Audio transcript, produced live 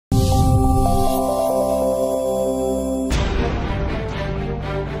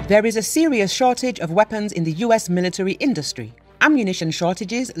There is a serious shortage of weapons in the US military industry. Ammunition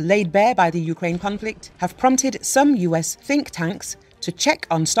shortages laid bare by the Ukraine conflict have prompted some US think tanks to check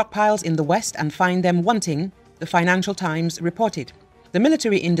on stockpiles in the West and find them wanting, the Financial Times reported. The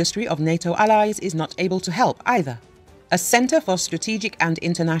military industry of NATO allies is not able to help either. A Center for Strategic and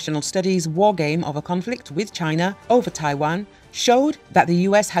International Studies war game of a conflict with China over Taiwan showed that the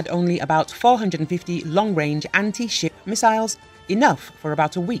US had only about 450 long-range anti-ship missiles, enough for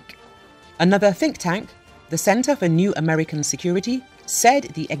about a week. Another think tank, the Center for New American Security, said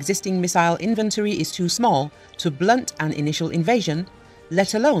the existing missile inventory is too small to blunt an initial invasion,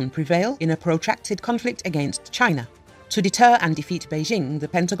 let alone prevail in a protracted conflict against China. To deter and defeat Beijing, the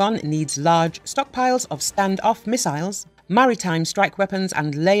Pentagon needs large stockpiles of standoff missiles, maritime strike weapons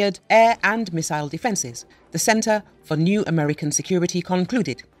and layered air and missile defenses, the Center for New American Security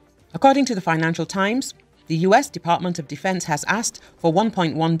concluded. According to the Financial Times, the US Department of Defense has asked for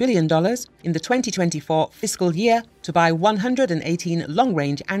 $1.1 billion in the 2024 fiscal year to buy 118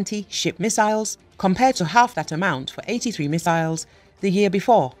 long-range anti-ship missiles, compared to half that amount for 83 missiles the year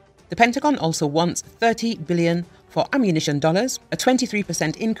before. The Pentagon also wants $30 billion for ammunition dollars, a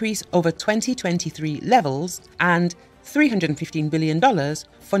 23% increase over 2023 levels, and $315 billion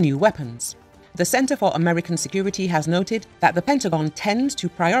for new weapons. The Center for American Security has noted that the Pentagon tends to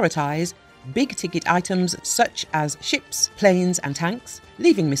prioritize big-ticket items such as ships, planes and tanks,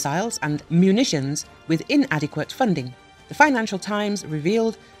 leaving missiles and munitions with inadequate funding. The Financial Times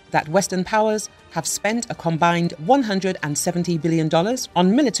revealed that Western powers have spent a combined $170 billion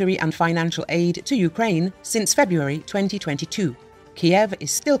on military and financial aid to Ukraine since February 2022. Kiev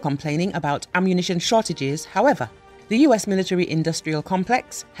is still complaining about ammunition shortages, however. The US military-industrial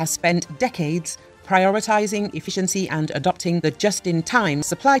complex has spent decades prioritizing efficiency and adopting the just-in-time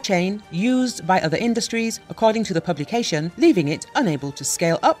supply chain used by other industries, according to the publication, leaving it unable to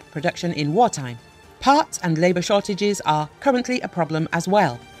scale up production in wartime. Parts and labor shortages are currently a problem as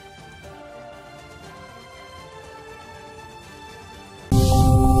well.